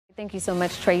Thank you so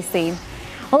much, Tracy.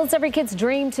 Well, it's every kid's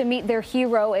dream to meet their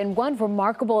hero, and one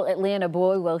remarkable Atlanta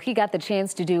boy, well, he got the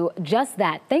chance to do just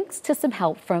that thanks to some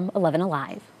help from 11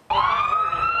 Alive.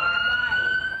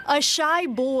 A shy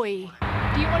boy.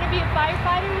 Do you want to be a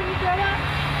firefighter when you grow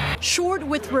up? Short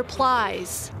with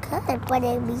replies. Good, but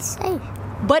it'd be safe.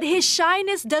 But his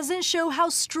shyness doesn't show how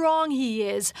strong he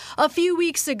is. A few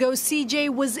weeks ago, CJ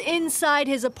was inside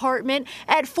his apartment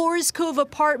at Forest Cove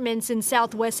Apartments in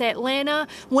southwest Atlanta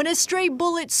when a stray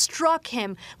bullet struck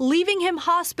him, leaving him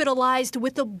hospitalized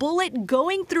with a bullet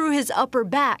going through his upper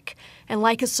back. And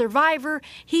like a survivor,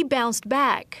 he bounced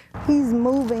back. He's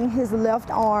moving his left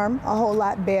arm a whole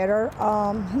lot better.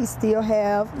 He still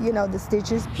have, the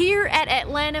stitches. Here at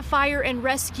Atlanta Fire and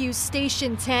Rescue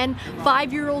Station 10,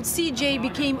 5-year-old CJ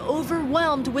became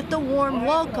overwhelmed with the warm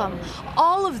welcome.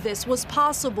 All of this was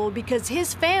possible because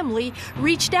his family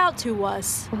reached out to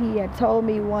us. He had told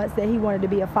me once that he wanted to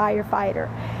be a firefighter,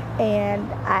 and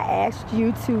I asked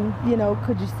you to,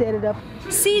 could you set it up?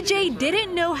 CJ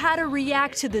didn't know how to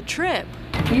react to the trip.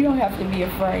 You don't have to be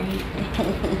afraid.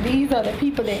 These are the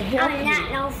people that help you. I'm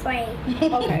not no afraid.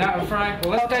 Okay. Not afraid?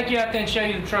 Well, let's take you out there and show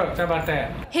you the trucks. How about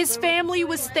that? His family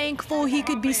was thankful he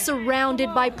could be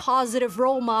surrounded by positive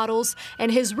role models,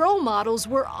 and his role models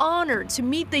were honored to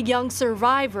meet the young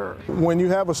survivor. When you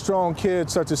have a strong kid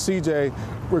such as CJ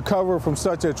recover from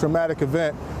such a traumatic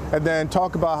event and then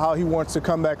talk about how he wants to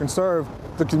come back and serve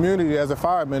the community as a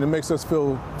fireman, it makes us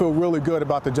feel really good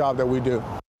about the job that we do.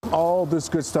 All this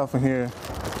good stuff in here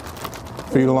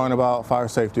for you to learn about fire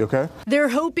safety, okay? They're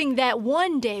hoping that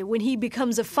one day when he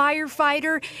becomes a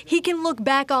firefighter, he can look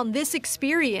back on this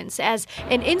experience as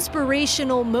an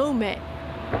inspirational moment.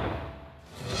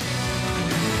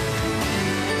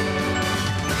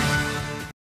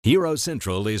 Hero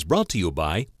Central is brought to you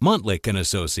by Montlick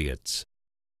Associates.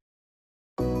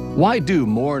 Why do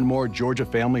more and more Georgia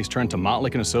families turn to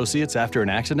Montlick Associates after an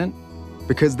accident?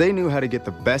 Because they knew how to get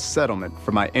the best settlement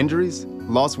for my injuries,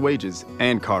 lost wages,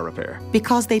 and car repair.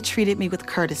 Because they treated me with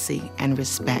courtesy and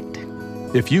respect.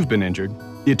 If you've been injured,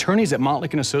 the attorneys at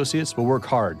Montlick Associates will work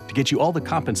hard to get you all the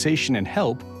compensation and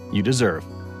help you deserve.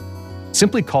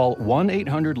 Simply call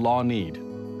 1-800-LAW-NEED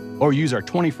or use our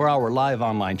 24-hour live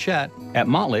online chat at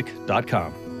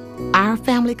montlick.com. Our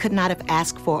family could not have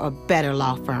asked for a better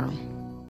law firm.